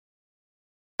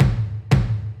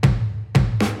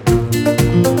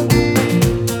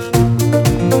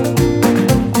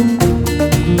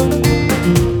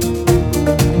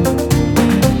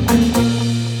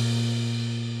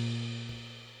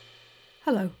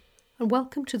and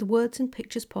welcome to the Words and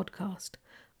Pictures podcast.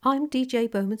 I'm DJ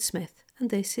Bowman-Smith,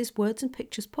 and this is Words and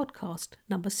Pictures podcast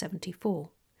number 74.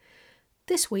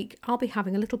 This week, I'll be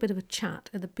having a little bit of a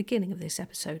chat at the beginning of this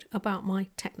episode about my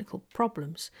technical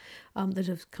problems that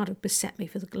have kind of beset me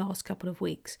for the last couple of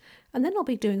weeks, and then I'll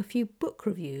be doing a few book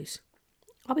reviews.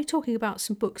 I'll be talking about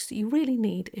some books that you really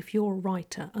need if you're a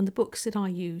writer, and the books that I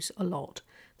use a lot.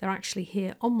 They're actually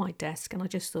here on my desk, and I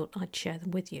just thought I'd share them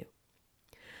with you.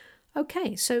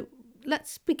 Okay, so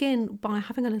let's begin by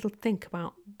having a little think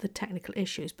about the technical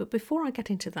issues. But before I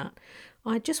get into that,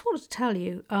 I just wanted to tell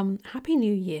you Happy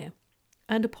New Year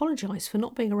and apologise for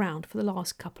not being around for the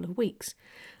last couple of weeks.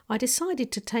 I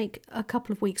decided to take a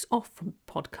couple of weeks off from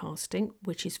podcasting,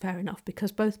 which is fair enough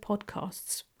because both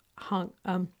podcasts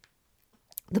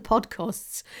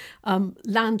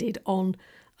landed on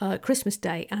Christmas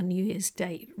Day and New Year's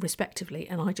Day respectively,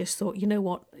 and I just thought, you know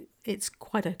what, it's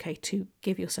quite okay to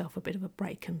give yourself a bit of a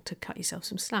break and to cut yourself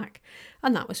some slack,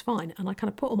 and that was fine. And I kind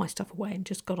of put all my stuff away and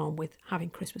just got on with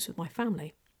having Christmas with my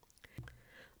family.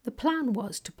 The plan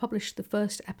was to publish the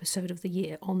first episode of the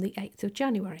year on the 8th of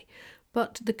January,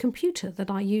 but the computer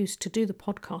that I used to do the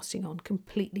podcasting on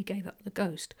completely gave up the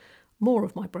ghost. More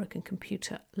of my broken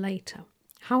computer later.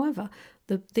 However,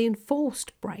 the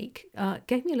enforced break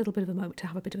gave me a little bit of a moment to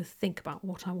have a bit of a think about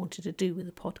what I wanted to do with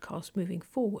the podcast moving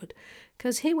forward.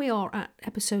 Because here we are at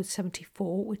episode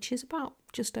 74, which is about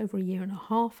just over a year and a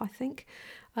half, I think.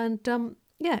 And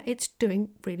it's doing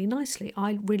really nicely.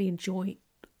 I really enjoy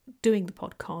doing the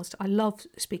podcast. I love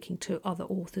speaking to other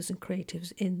authors and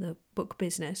creatives in the book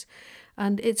business.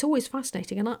 And it's always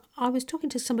fascinating. And I was talking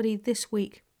to somebody this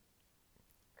week,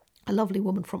 a lovely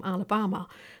woman from Alabama,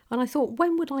 and I thought,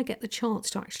 when would I get the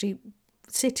chance to actually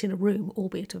sit in a room,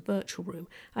 albeit a virtual room,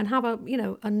 and have a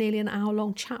nearly an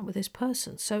hour-long chat with this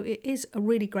person? So it is a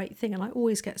really great thing, and I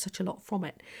always get such a lot from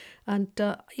it. And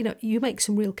you make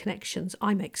some real connections.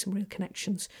 I make some real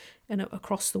connections,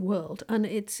 across the world, and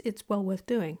it's well worth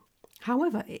doing.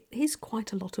 However, it is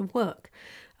quite a lot of work,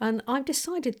 and I've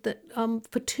decided that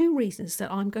for two reasons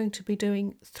that I'm going to be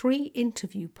doing 3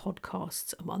 interview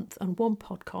podcasts a month and 1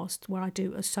 podcast where I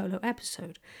do a solo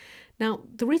episode. Now,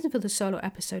 the reason for the solo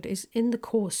episode is in the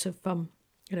course of,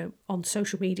 on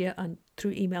social media and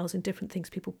through emails and different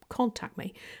things, people contact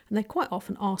me, and they quite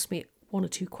often ask me 1 or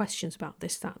 2 questions about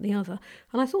this, that and the other,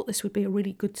 and I thought this would be a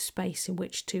really good space in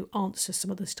which to answer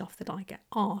some of the stuff that I get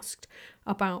asked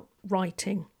about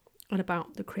writing and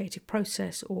about the creative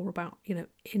process, or about,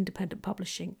 independent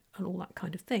publishing and all that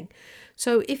kind of thing.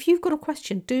 So if you've got a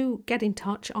question, do get in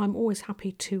touch. I'm always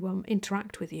happy to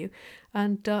interact with you,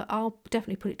 and I'll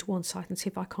definitely put it to one side and see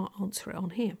if I can't answer it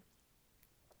on here.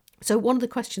 So one of the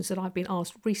questions that I've been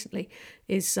asked recently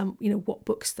is, what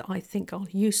books that I think are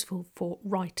useful for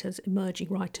writers, emerging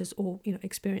writers, or,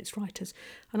 experienced writers.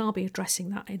 And I'll be addressing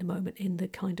that in a moment in the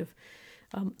kind of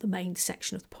the main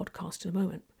section of the podcast in a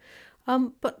moment.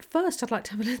 But first, I'd like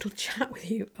to have a little chat with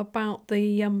you about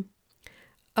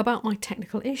about my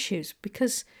technical issues,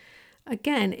 because,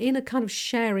 again, in a kind of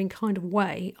sharing kind of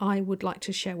way, I would like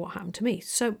to share what happened to me.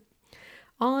 So,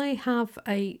 I have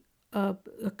a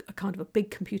kind of a big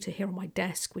computer here on my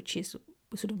desk, which is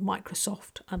sort of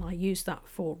Microsoft, and I use that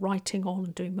for writing on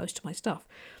and doing most of my stuff.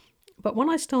 But when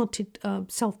I started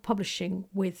self-publishing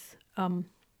with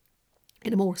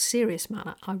in a more serious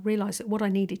manner, I realised that what I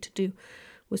needed to do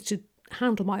was to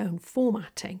handle my own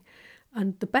formatting,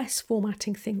 and the best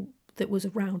formatting thing that was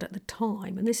around at the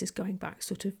time, and this is going back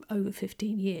sort of over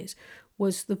 15 years,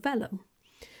 was the Vellum.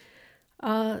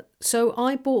 So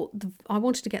I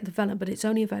wanted to get the Vellum, but it's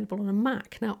only available on a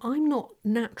Mac. Now, I'm not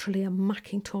naturally a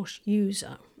Macintosh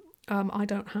user. I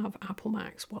don't have Apple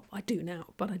Macs. Well, I do now,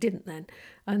 but I didn't then.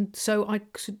 And so I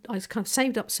kind of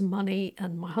saved up some money,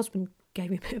 and my husband gave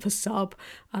me a bit of a sub,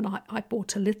 and I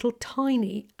bought a little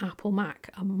tiny Apple Mac,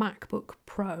 a MacBook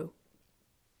Pro.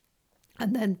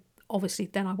 And then obviously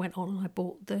I went on and I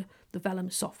bought the Vellum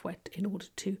software in order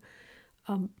to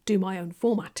do my own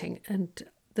formatting. And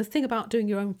the thing about doing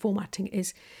your own formatting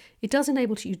is it does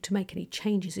enable you to make any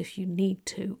changes if you need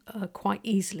to quite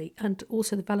easily. And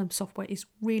also the Vellum software is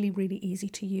really, really easy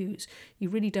to use. You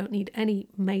really don't need any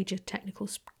major technical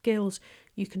skills.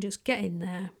 You can just get in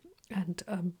there and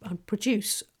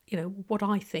produce, what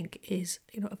I think is,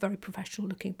 a very professional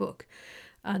looking book.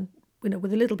 And,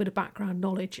 with a little bit of background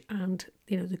knowledge and,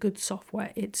 the good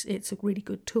software, it's a really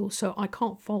good tool. So I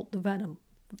can't fault the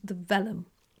Vellum.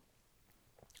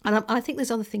 And I think there's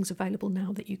other things available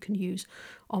now that you can use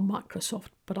on Microsoft,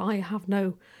 but I have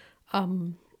no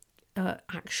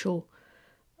actual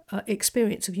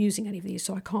experience of using any of these,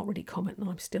 so I can't really comment, and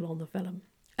I'm still on the Vellum.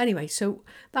 Anyway, so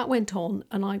that went on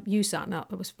and I used that and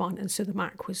that was fine. And so the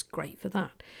Mac was great for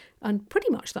that. And pretty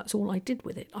much that's all I did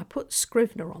with it. I put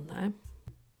Scrivener on there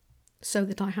so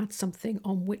that I had something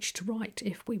on which to write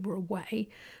if we were away.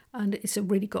 And it's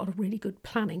got a really good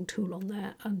planning tool on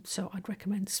there. And so I'd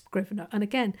recommend Scrivener. And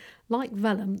again, like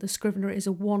Vellum, the Scrivener is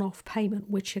a one-off payment,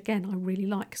 which again, I really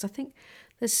like, because I think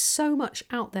there's so much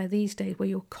out there these days where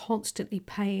you're constantly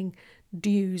paying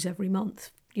dues every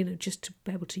month, just to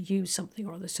be able to use something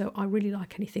or other. So I really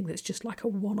like anything that's just like a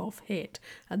one-off hit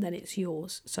and then it's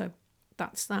yours. So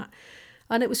that's that.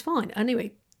 And it was fine.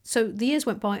 Anyway, so the years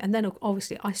went by, and then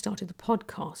obviously I started the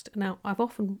podcast. Now, I've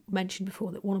often mentioned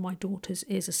before that one of my daughters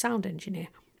is a sound engineer.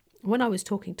 When I was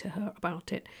talking to her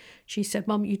about it, she said,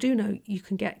 Mum, you do know you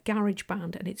can get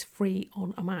GarageBand and it's free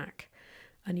on a Mac.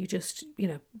 And you just,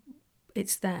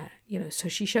 it's there, So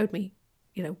she showed me,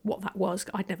 what that was.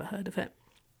 I'd never heard of it.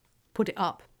 Put it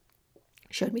up,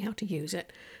 showed me how to use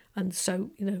it. And so,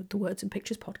 the Words and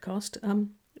Pictures podcast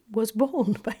was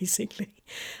born, basically.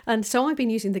 And so I've been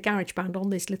using the GarageBand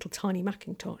on this little tiny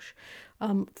Macintosh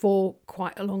for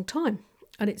quite a long time,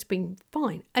 and it's been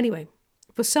fine. Anyway,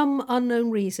 for some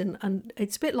unknown reason, and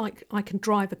it's a bit like I can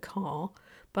drive a car,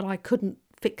 but I couldn't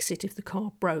fix it if the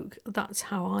car broke. That's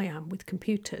how I am with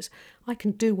computers. I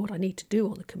can do what I need to do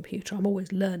on the computer. I'm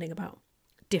always learning about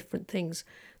different things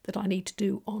that I need to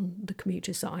do on the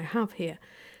computers that I have here.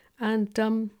 And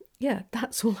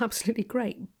that's all absolutely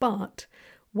great. But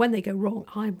when they go wrong,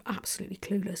 I'm absolutely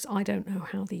clueless. I don't know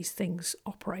how these things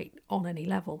operate on any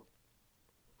level.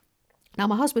 Now,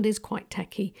 my husband is quite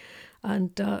techie,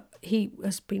 and he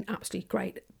has been absolutely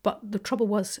great. But the trouble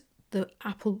was the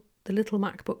little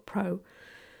MacBook Pro,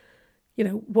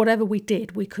 whatever we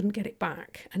did, we couldn't get it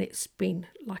back. And it's been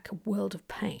like a world of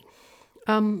pain.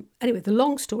 Anyway, the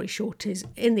long story short is,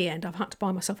 in the end, I've had to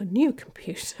buy myself a new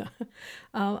computer.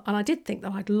 And I did think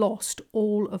that I'd lost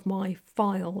all of my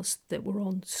files that were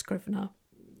on Scrivener,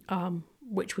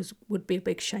 which would be a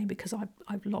big shame, because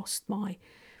I've lost my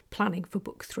planning for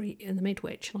book 3 in the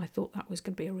Midwich, and I thought that was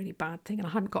going to be a really bad thing. And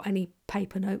I hadn't got any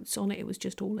paper notes on it. It was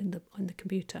just all in the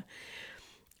computer.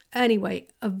 Anyway,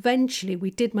 eventually we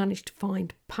did manage to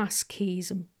find pass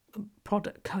keys and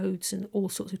product codes and all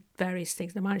sorts of various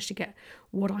things. I managed to get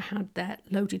what I had there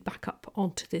loaded back up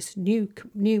onto this new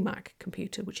Mac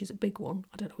computer, which is a big one.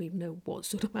 I don't even know what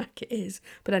sort of Mac it is,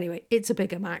 but anyway, it's a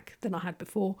bigger Mac than I had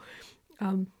before.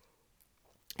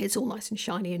 It's all nice and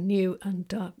shiny and new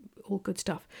and all good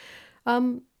stuff.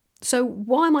 So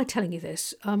why am I telling you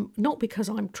this? Not because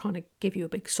I'm trying to give you a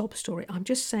big sob story. I'm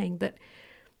just saying that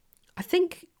I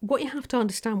think what you have to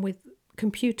understand with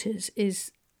computers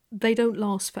is they don't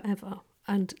last forever,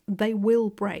 and they will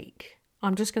break.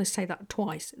 I'm just going to say that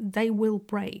twice. They will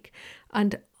break.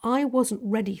 And I wasn't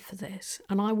ready for this,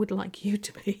 and I would like you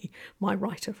to be my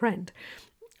writer friend.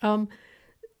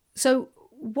 So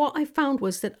what I found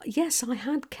was that, yes, I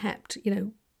had kept,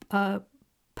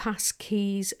 pass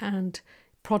keys and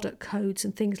product codes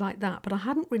and things like that, but I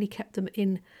hadn't really kept them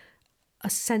in a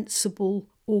sensible,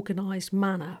 organised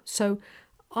manner. So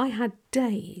I had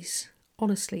days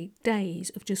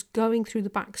of just going through the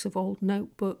backs of old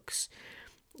notebooks,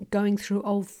 going through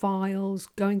old files,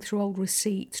 going through old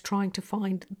receipts, trying to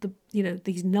find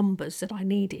these numbers that I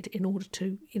needed in order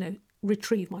to,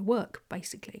 retrieve my work,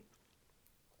 basically.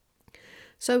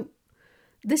 So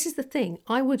this is the thing.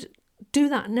 I would do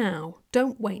that now.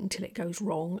 Don't wait until it goes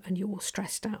wrong and you're all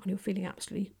stressed out and you're feeling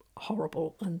absolutely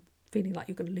horrible and feeling like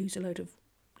you're going to lose a load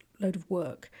of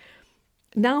work.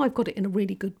 Now I've got it in a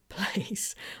really good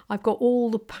place. I've got all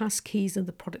the pass keys and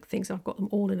the product things. I've got them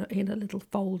all in a little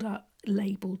folder,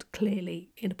 labelled clearly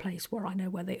in a place where I know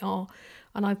where they are.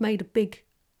 And I've made a big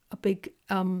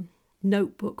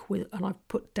notebook and I've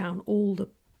put down all the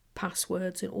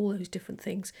passwords and all those different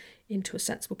things into a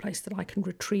sensible place that I can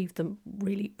retrieve them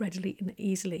really readily and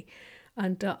easily.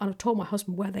 And I've told my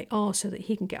husband where they are so that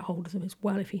he can get hold of them as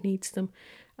well if he needs them.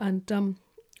 And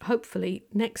hopefully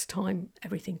next time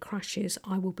everything crashes,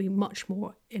 I will be much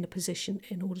more in a position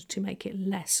in order to make it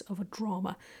less of a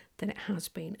drama than it has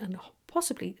been, and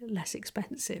possibly less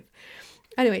expensive.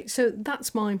 Anyway, so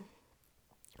that's my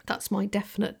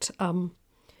definite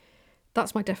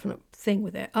thing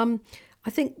with it. I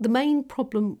think the main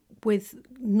problem with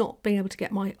not being able to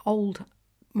get my old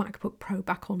MacBook Pro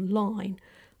back online,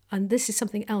 and this is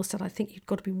something else that I think you've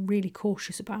got to be really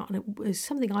cautious about, and it was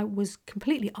something I was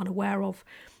completely unaware of.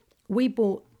 We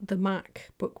bought the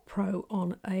MacBook Pro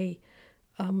on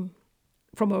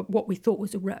from what we thought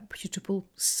was a reputable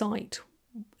site,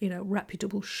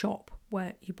 reputable shop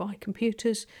where you buy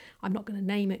computers. I'm not going to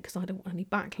name it because I don't want any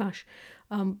backlash.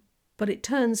 But it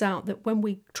turns out that when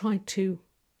we tried to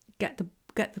get the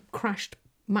get the crashed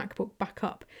MacBook back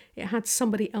up, it had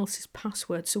somebody else's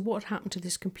password. So what happened to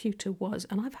this computer was,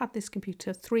 and I've had this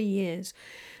computer 3 years,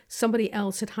 somebody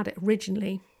else had it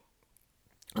originally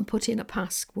and put in a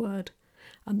password,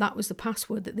 and that was the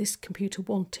password that this computer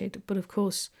wanted. But of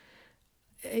course,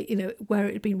 where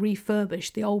it had been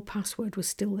refurbished, the old password was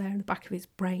still there in the back of his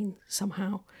brain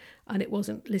somehow, and it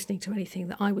wasn't listening to anything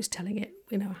that I was telling it,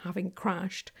 having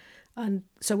crashed. And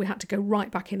so we had to go right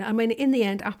back in. I mean, in the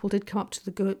end, Apple did come up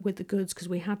to with the goods, because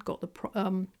we had got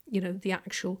the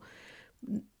actual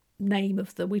name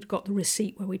of we'd got the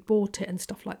receipt where we'd bought it and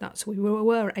stuff like that. So we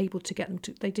were able to get them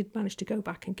to, they did manage to go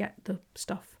back and get the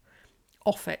stuff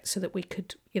off it so that we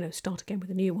could, start again with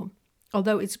a new one.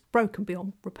 Although it's broken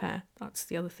beyond repair. That's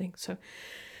the other thing. So,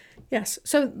 yes.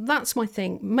 So that's my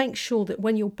thing. Make sure that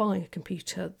when you're buying a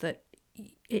computer that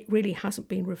it really hasn't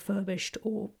been refurbished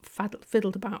or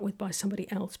fiddled about with by somebody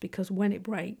else, because when it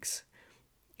breaks,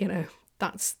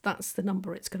 that's the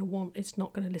number it's going to want. It's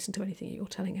not going to listen to anything that you're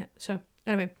telling it. So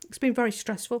anyway, it's been very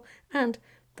stressful and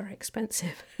very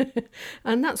expensive.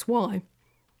 And that's why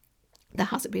there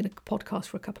hasn't been a podcast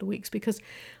for a couple of weeks, because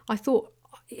I thought,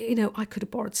 I could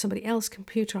have borrowed somebody else's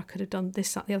computer. I could have done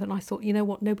this, that, the other. And I thought, you know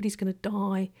what, nobody's going to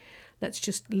die. Let's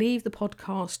just leave the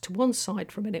podcast to one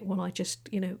side for a minute while I just,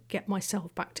 get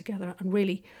myself back together. And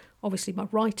really, obviously, my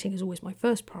writing is always my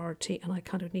first priority, and I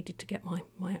kind of needed to get my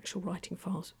actual writing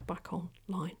files back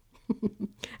online.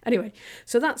 Anyway,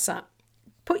 so that's that.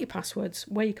 Put your passwords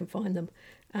where you can find them,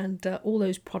 and all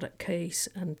those product keys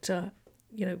and,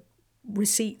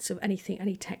 receipts of anything,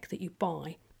 any tech that you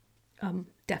buy,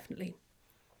 definitely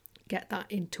get that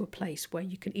into a place where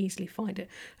you can easily find it,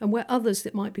 and where others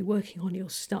that might be working on your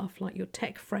stuff, like your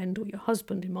tech friend or your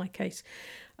husband in my case,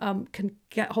 can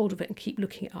get hold of it and keep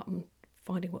looking it up and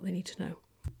finding what they need to know.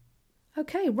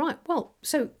 Okay, right, well,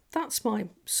 so that's my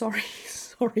sorry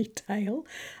tale,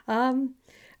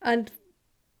 and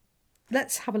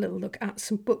let's have a little look at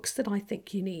some books that I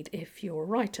think you need if you're a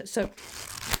writer. So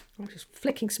I'm just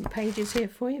flicking some pages here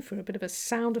for you for a bit of a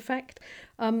sound effect.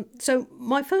 So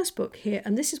my first book here,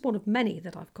 and this is one of many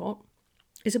that I've got,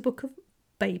 is a book of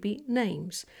baby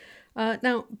names.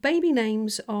 Now, baby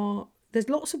names there's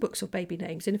lots of books of baby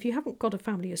names, and if you haven't got a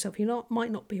family yourself, you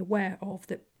might not be aware of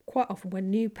that quite often when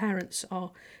new parents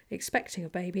are expecting a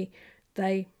baby,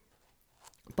 they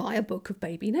buy a book of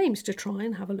baby names to try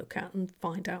and have a look at and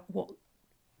find out what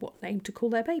name to call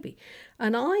their baby.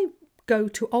 And I go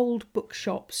to old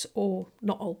bookshops, or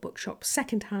not old bookshops,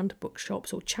 second-hand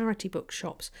bookshops or charity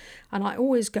bookshops, and I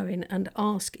always go in and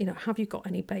ask, have you got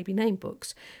any baby name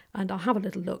books? And I have a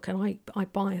little look, and I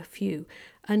buy a few.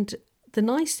 And the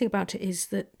nice thing about it is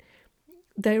that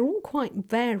they're all quite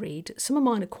varied. Some of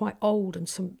mine are quite old, and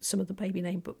some of the baby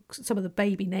name books, some of the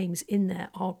baby names in there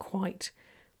are quite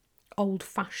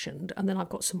old-fashioned, and then I've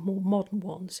got some more modern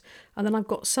ones, and then I've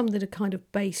got some that are kind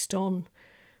of based on,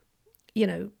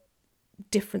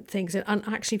 different things. And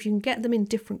actually, if you can get them in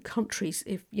different countries,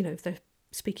 if they're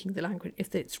speaking the language,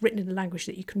 if it's written in a language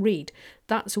that you can read,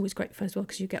 that's always great fun as well,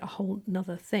 because you get a whole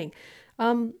nother thing.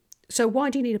 So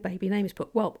why do you need a baby names book?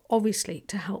 Well, obviously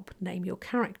to help name your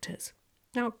characters.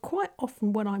 Now, quite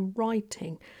often when I'm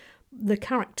writing, the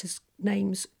characters'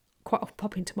 names quite often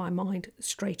pop into my mind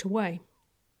straight away,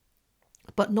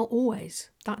 but not always.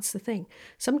 That's the thing.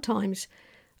 Sometimes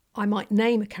I might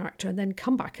name a character and then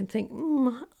come back and think,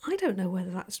 I don't know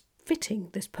whether that's fitting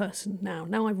this person now.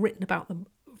 Now I've written about them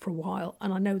for a while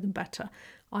and I know them better,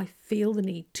 I feel the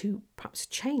need to perhaps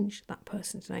change that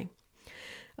person's name.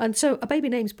 And so a baby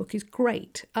names book is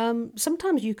great.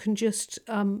 Sometimes you can just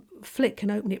flick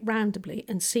and open it randomly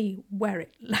and see where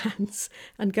it lands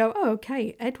and go, oh,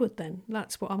 okay, Edward then,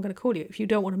 that's what I'm going to call you. If you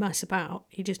don't want to mess about,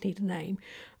 you just need a name.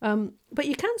 But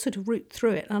you can sort of root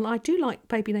through it. And I do like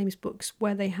baby names books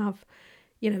where they have,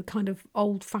 kind of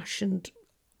old-fashioned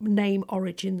name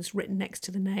origins written next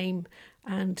to the name,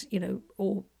 and,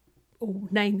 or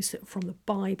names from the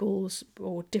Bibles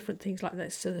or different things like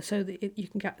this, so that you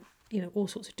can get all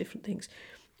sorts of different things.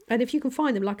 And if you can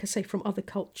find them, like I say, from other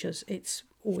cultures, it's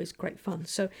always great fun.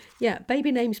 So yeah,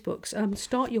 baby names books,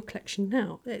 start your collection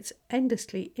now. It's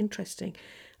endlessly interesting.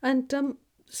 And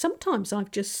sometimes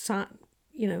I've just sat,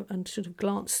 and sort of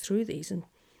glanced through these and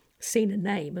seen a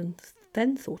name and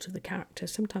then thought of the character.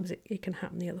 Sometimes it can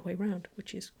happen the other way around,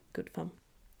 which is good fun.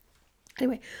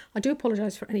 Anyway, I do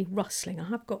apologise for any rustling. I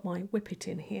have got my Whippet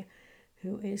in here,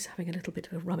 who is having a little bit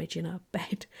of a rummage in her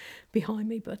bed behind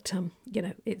me, but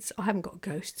I haven't got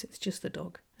ghosts, it's just the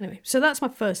dog. Anyway, so that's my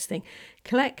first thing.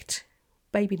 Collect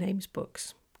baby names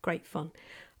books. Great fun.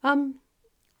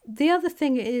 The other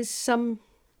thing is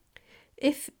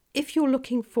if you're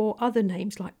looking for other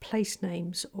names like place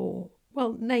names or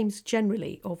well, names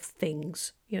generally of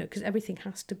things, because everything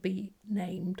has to be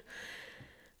named.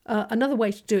 Another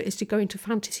way to do it is to go into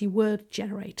fantasy word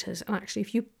generators. And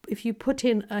actually, if you put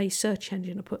in a search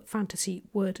engine and put fantasy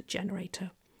word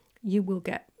generator, you will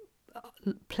get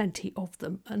plenty of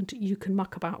them, and you can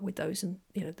muck about with those, and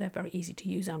they're very easy to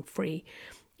use and free.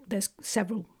 There's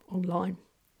several online,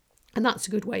 and that's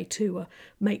a good way to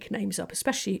make names up,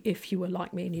 especially if you were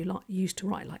like me and you used to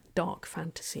write like dark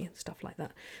fantasy and stuff like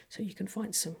that. So you can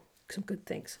find some good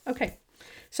things. Okay,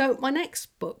 so my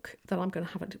next book that I'm going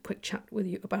to have a quick chat with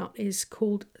you about is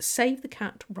called Save the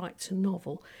Cat Writes a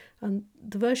Novel, and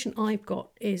the version I've got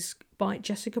is by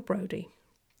Jessica Brody.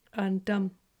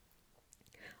 And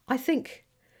I think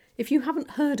if you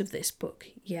haven't heard of this book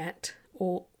yet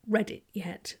or read it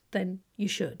yet, then you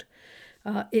should.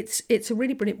 It's a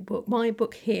really brilliant book. My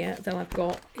book here that I've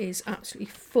got is absolutely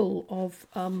full of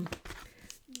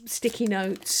sticky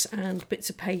notes and bits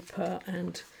of paper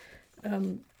and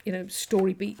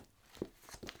story beat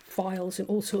files and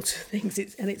all sorts of things.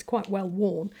 It's quite well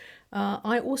worn.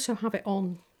 I also have it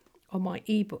on my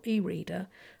e-reader,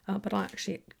 but I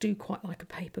actually do quite like a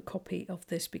paper copy of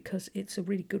this because it's a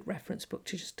really good reference book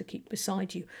to keep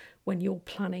beside you when you're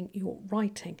planning your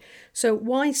writing. So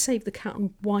why Save the Cat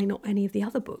and why not any of the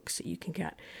other books that you can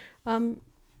get?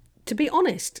 To be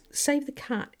honest, Save the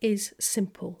Cat is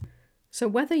simple. So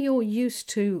whether you're used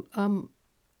to,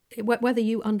 whether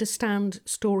you understand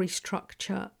story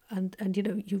structure and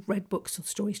you've read books on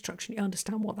story structure and you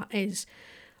understand what that is,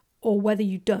 or whether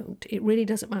you don't, it really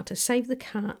doesn't matter. Save the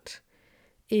Cat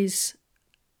it's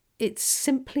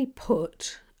simply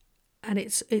put, and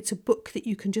it's a book that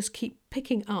you can just keep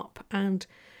picking up and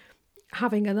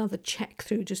having another check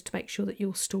through just to make sure that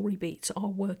your story beats are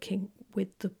working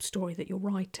with the story that you're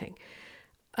writing.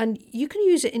 And you can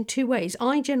use it in two ways.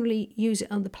 I generally use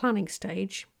it on the planning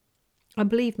stage. And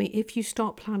believe me, if you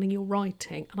start planning your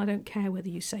writing, and I don't care whether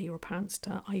you say you're a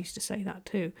pantster, I used to say that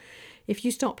too. If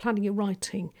you start planning your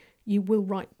writing, you will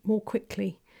write more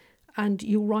quickly and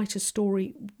you'll write a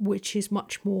story which is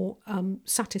much more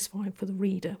satisfying for the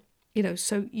reader.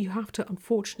 So you have to,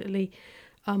 unfortunately,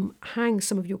 hang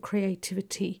some of your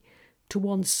creativity to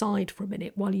one side for a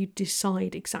minute while you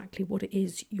decide exactly what it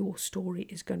is your story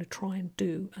is going to try and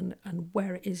do and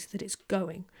where it is that it's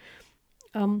going.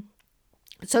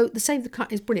 So the Save the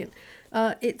Cat is brilliant.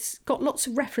 It's got lots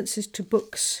of references to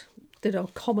books that are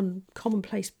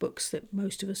commonplace books that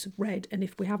most of us have read, and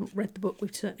if we haven't read the book,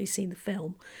 we've certainly seen the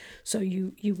film, so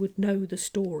you would know the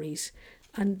stories,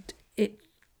 and it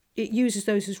uses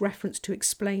those as reference to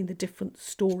explain the different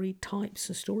story types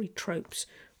and story tropes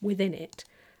within it.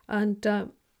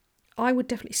 And I would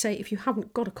definitely say if you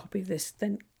haven't got a copy of this,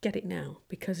 then get it now,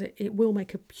 because it will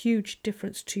make a huge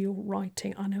difference to your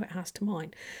writing. I know it has to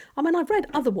mine. I mean, I've read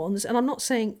other ones, and I'm not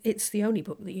saying it's the only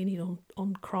book that you need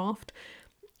on craft.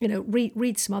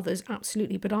 Read some others,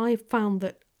 absolutely. But I've found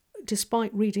that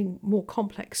despite reading more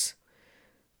complex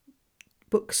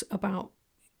books about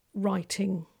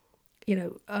writing,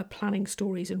 planning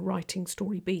stories and writing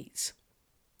story beats,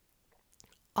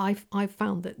 I've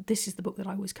found that this is the book that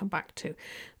I always come back to.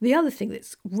 The other thing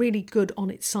that's really good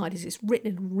on its side is it's written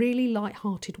in a really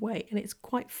light-hearted way, and it's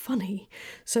quite funny.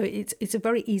 So it's a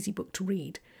very easy book to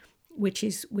read, which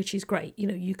is great.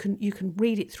 You can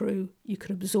read it through, you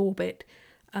can absorb it,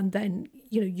 and then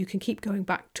you can keep going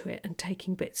back to it and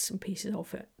taking bits and pieces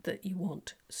of it that you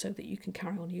want, so that you can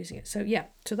carry on using it. So yeah,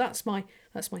 so that's my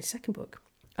second book.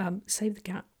 Save the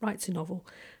Cat Writes a Novel,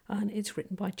 and it's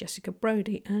written by Jessica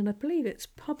Brody, and I believe it's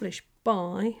published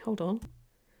by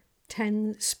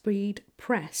 10 Speed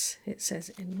Press, it says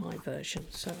in my version,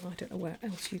 so I don't know where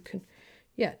else you can.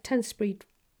 10 Speed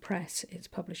Press it's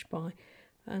published by,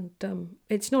 and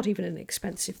it's not even an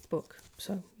expensive book,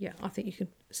 so yeah, I think you can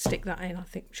stick that in.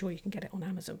 Sure you can get it on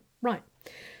Amazon. Right,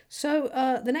 so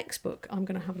the next book I'm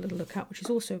going to have a little look at, which is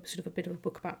also sort of a bit of a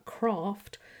book about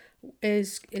craft,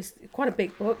 is quite a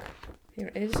big book.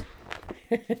 Here it is.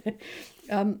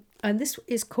 And this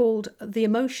is called The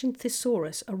Emotion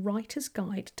Thesaurus, A Writer's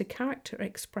Guide to Character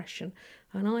Expression,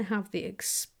 and I have the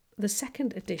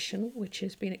second edition, which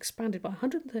has been expanded by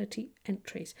 130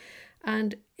 entries,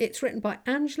 and it's written by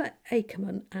Angela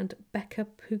Ackerman and Becca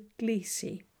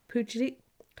Puglisi, Puglisi,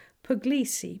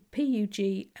 Puglisi,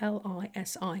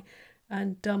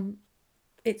 and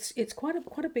it's quite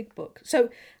a big book. So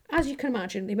as you can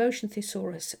imagine, the Emotion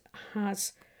Thesaurus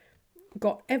has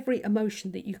got every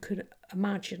emotion that you could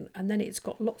imagine, and then it's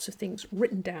got lots of things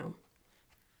written down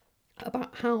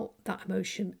about how that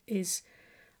emotion is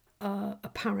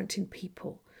apparent in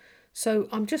people. So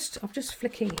I'm just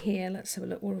flicking here. Let's have a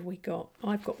look. What have we got?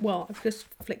 I've just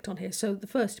flicked on here. So the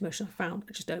first emotion I found,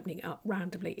 just opening it up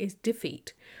randomly, is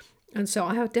defeat. And so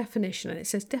I have a definition, and it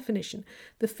says definition: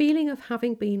 the feeling of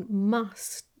having been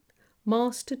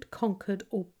mastered, conquered,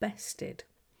 or bested.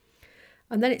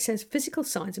 And then it says physical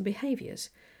signs and behaviours.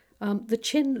 The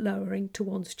chin lowering to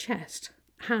one's chest,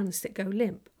 hands that go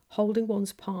limp, holding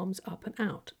one's palms up and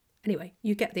out. Anyway,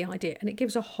 you get the idea. And it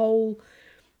gives a whole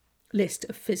list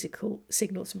of physical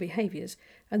signals and behaviours.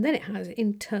 And then it has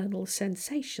internal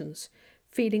sensations: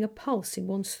 feeling a pulse in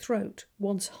one's throat,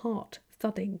 one's heart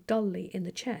thudding dully in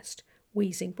the chest,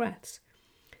 wheezing breaths,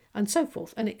 and so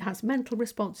forth. And it has mental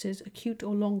responses, acute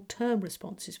or long-term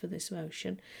responses for this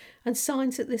emotion, and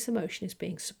signs that this emotion is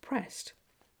being suppressed.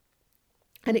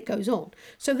 And it goes on.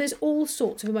 So there's all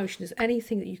sorts of emotions,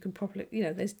 anything that you can probably,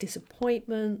 there's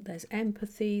disappointment, there's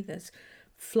empathy, there's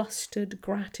flustered,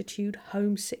 gratitude,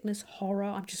 homesickness, horror.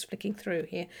 I'm just flicking through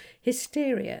here.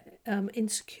 Hysteria,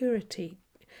 insecurity,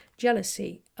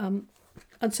 jealousy, and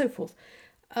so forth.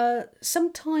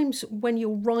 Sometimes when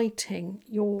you're writing,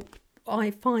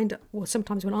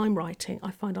 sometimes when I'm writing,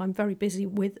 I find I'm very busy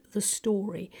with the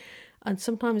story. And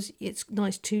sometimes it's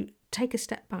nice to take a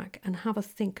step back and have a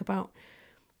think about,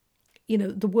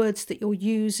 the words that you're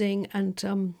using, and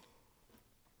to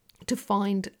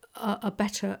find a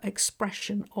better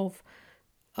expression of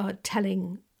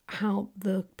telling how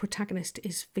the protagonist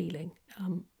is feeling,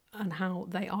 and how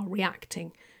they are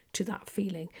reacting to that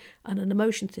feeling. And an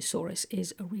emotion thesaurus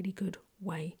is a really good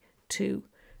way to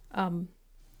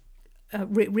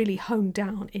really hone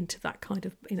down into that kind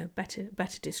of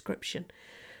better description.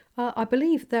 I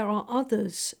believe there are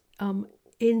others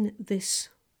in this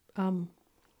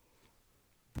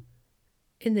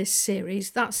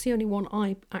series. That's the only one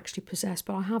I actually possess,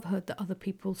 but I have heard that other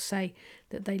people say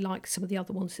that they like some of the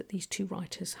other ones that these two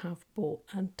writers have bought.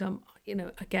 And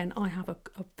again, I have a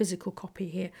physical copy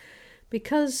here,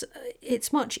 because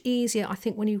it's much easier, I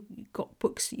think, when you've got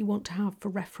books that you want to have for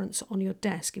reference on your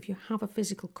desk. If you have a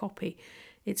physical copy,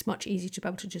 it's much easier to be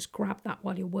able to just grab that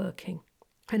while you're working.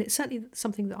 And it's certainly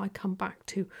something that I come back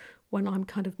to when I'm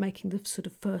kind of making the sort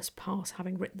of first pass,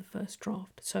 having written the first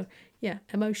draft. So yeah,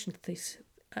 an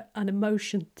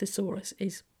emotion thesaurus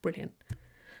is brilliant.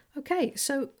 Okay,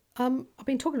 so I've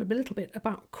been talking a little bit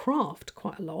about craft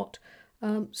quite a lot.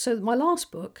 So my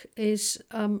last book is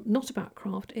not about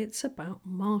craft, it's about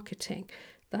marketing,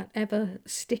 that ever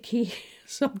sticky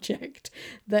subject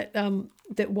that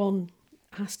one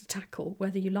has to tackle,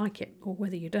 whether you like it or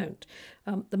whether you don't.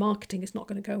 The marketing is not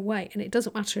going to go away, and it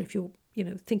doesn't matter if you're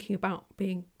thinking about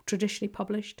being traditionally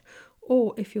published,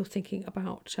 or if you're thinking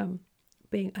about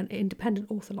being an independent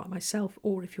author like myself,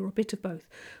 or if you're a bit of both.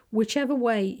 Whichever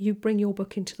way you bring your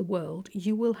book into the world,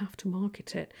 you will have to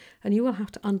market it, and you will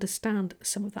have to understand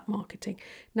some of that marketing.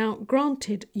 Now,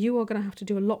 granted, you are going to have to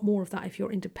do a lot more of that if you're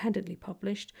independently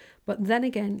published, but then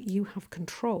again, you have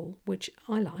control, which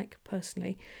I like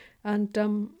personally. And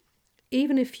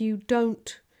even if your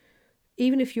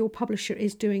publisher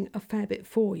is doing a fair bit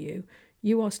for you,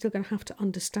 you are still going to have to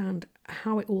understand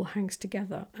how it all hangs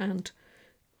together, and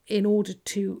in order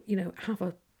to, have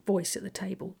a voice at the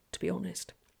table, to be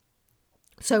honest.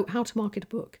 So how to market a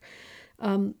book.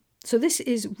 So this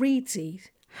is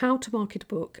Readsy's How to Market a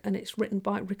Book, and it's written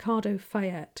by Ricardo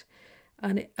Fayette.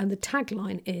 And the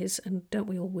tagline is, and don't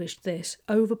we all wish this,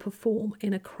 overperform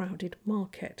in a crowded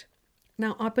market.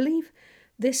 Now, I believe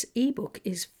this ebook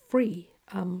is free,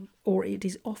 or it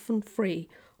is often free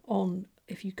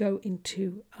if you go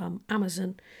into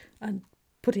Amazon and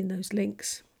put in those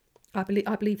links. I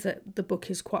believe that the book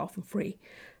is quite often free,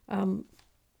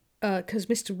 because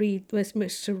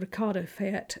Mr. Ricardo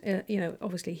Fayette,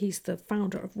 obviously he's the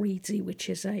founder of Readsy, which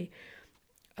is a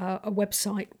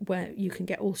website where you can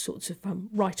get all sorts of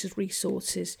writers'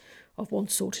 resources of one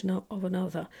sort and of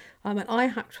another. And I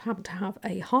happen to have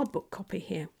a hardbook copy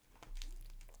here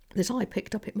that I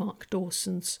picked up at Mark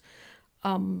Dawson's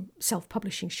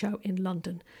self-publishing show in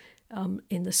London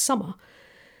in the summer,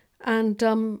 and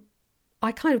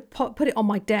I kind of put it on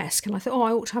my desk, and I thought,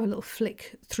 I ought to have a little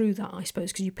flick through that, I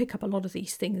suppose, because you pick up a lot of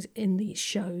these things in these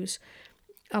shows.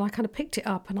 And I kind of picked it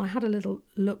up and I had a little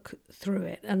look through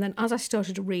it. And then as I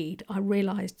started to read, I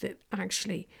realised that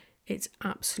actually it's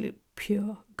absolute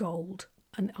pure gold.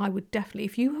 And I would definitely,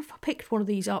 if you have picked one of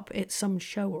these up at some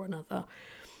show or another,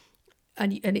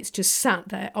 and it's just sat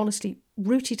there, honestly,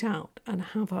 root it out and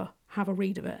have a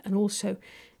read of it. And also,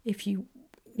 if you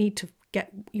need to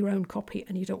get your own copy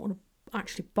and you don't want to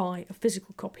actually buy a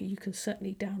physical copy, you can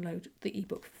certainly download the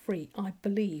ebook for free, I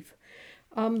believe.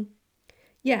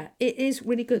 Yeah, it is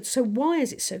really good. So why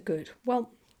is it so good?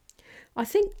 Well, I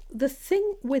think the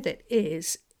thing with it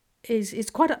is it's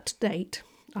quite up to date.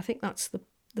 I think that's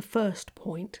the first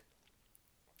point.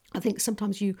 I think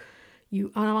sometimes and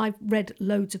I've read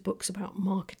loads of books about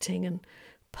marketing and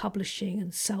publishing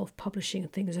and self-publishing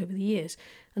and things over the years,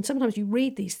 and sometimes you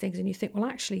read these things and you think, well,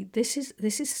 actually this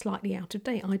is slightly out of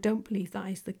date. I don't believe that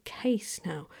is the case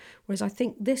now. Whereas I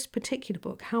think this particular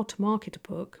book, How to Market a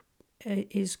Book,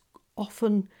 is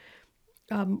often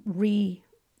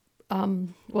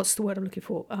what's the word I'm looking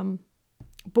for?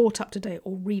 Brought up to date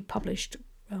or republished,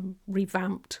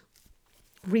 revamped,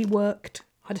 reworked.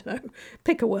 I don't know.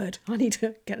 Pick a word. I need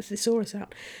to get a thesaurus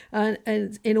out,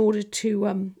 and in order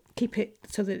to keep it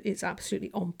so that it's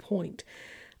absolutely on point.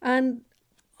 And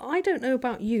I don't know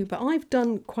about you, but I've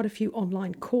done quite a few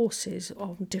online courses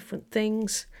on different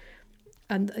things,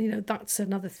 and that's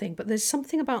another thing. But there's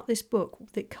something about this book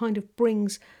that kind of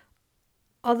brings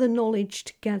other knowledge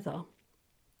together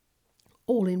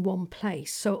all in one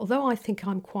place. So although I think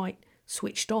I'm quite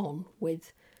switched on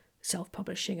with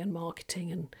self-publishing and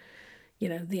marketing and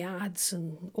the ads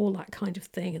and all that kind of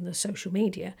thing and the social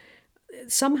media,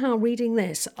 somehow reading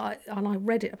this, I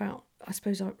read it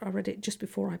I read it just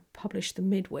before I published The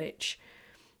Midwich.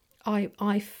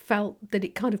 I felt that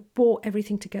it kind of brought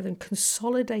everything together and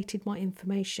consolidated my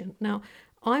information. Now,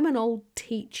 I'm an old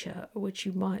teacher, which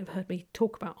you might have heard me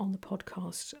talk about on the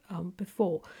podcast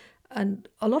before. And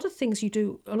one of the things you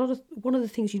do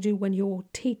when you're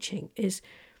teaching is,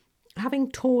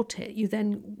 having taught it, you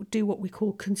then do what we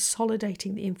call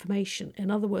consolidating the information.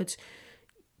 In other words,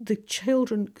 the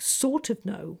children sort of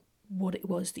know what it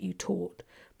was that you taught,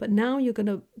 but now you're going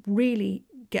to really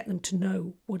get them to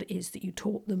know what it is that you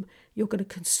taught them. You're going to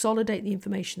consolidate the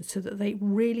information so that they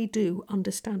really do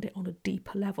understand it on a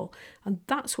deeper level. And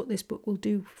that's what this book will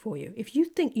do for you. If you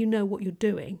think you know what you're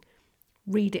doing,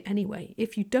 read it anyway.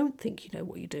 If you don't think you know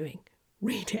what you're doing,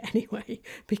 read it anyway,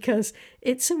 because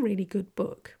it's a really good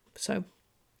book. So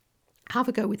have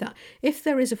a go with that. If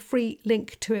there is a free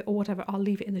link to it or whatever, I'll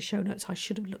leave it in the show notes. I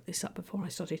should have looked this up before I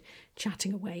started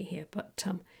chatting away here, but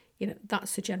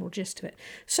that's the general gist of it.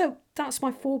 So that's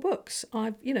my 4 books.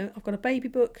 I've got a baby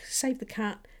book, Save the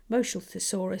Cat, Emotional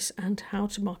Thesaurus, and How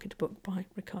to Market a Book by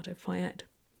Ricardo Fayed.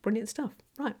 Brilliant stuff.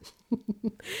 Right.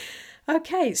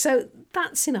 Okay, so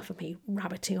that's enough of me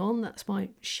rabbiting on. That's my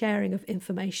sharing of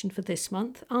information for this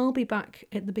month. I'll be back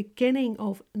at the beginning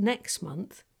of next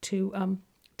month to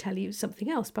tell you something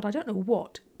else, but I don't know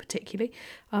what particularly.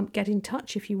 Get in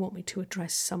touch if you want me to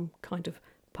address some kind of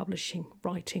publishing,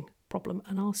 writing problem,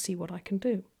 and I'll see what I can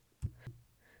do.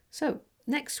 So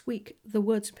next week, the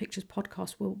Words and Pictures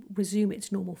podcast will resume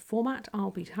its normal format. I'll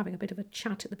be having a bit of a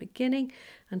chat at the beginning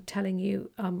and telling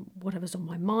you whatever's on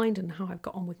my mind and how I've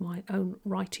got on with my own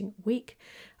writing week.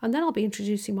 And then I'll be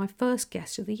introducing my first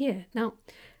guest of the year. Now,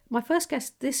 my first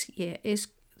guest this year is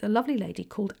a lovely lady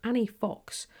called Annie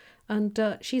Fox. And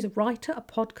she's a writer, a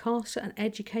podcaster, an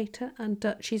educator,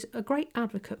 and she's a great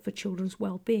advocate for children's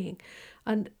well-being.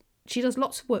 And she does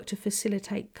lots of work to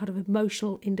facilitate kind of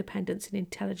emotional independence and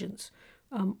intelligence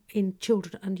in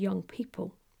children and young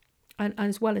people, and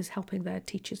as well as helping their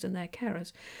teachers and their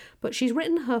carers. But she's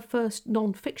written her first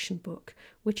non-fiction book,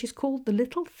 which is called The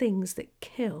Little Things That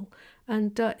Kill.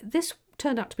 And this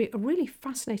turned out to be a really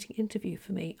fascinating interview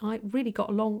for me. I really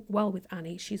got along well with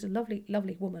Annie. She's a lovely,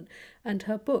 lovely woman, and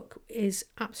her book is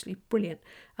absolutely brilliant.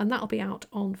 And that'll be out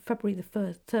on February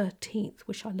the 13th,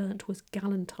 which I learnt was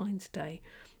Galentine's Day,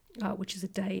 which is a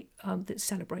day that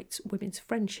celebrates women's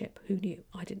friendship. Who knew?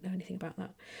 I didn't know anything about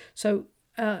that. So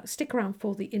stick around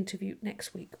for the interview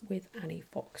next week with Annie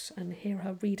Fox and hear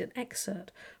her read an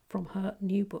excerpt from her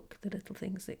new book, The Little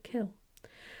Things That Kill.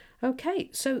 Okay,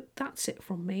 so that's it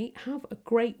from me. Have a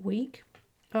great week.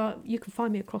 You can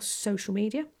find me across social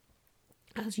media.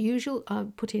 As usual,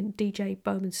 put in DJ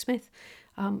Bowman-Smith.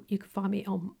 You can find me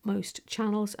on most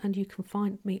channels, and you can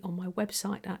find me on my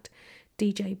website at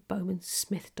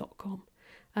djbowmansmith.com.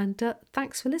 And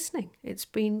thanks for listening. It's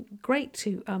been great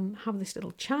to have this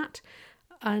little chat,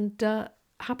 and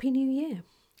Happy New Year.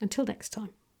 Until next time,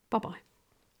 bye-bye.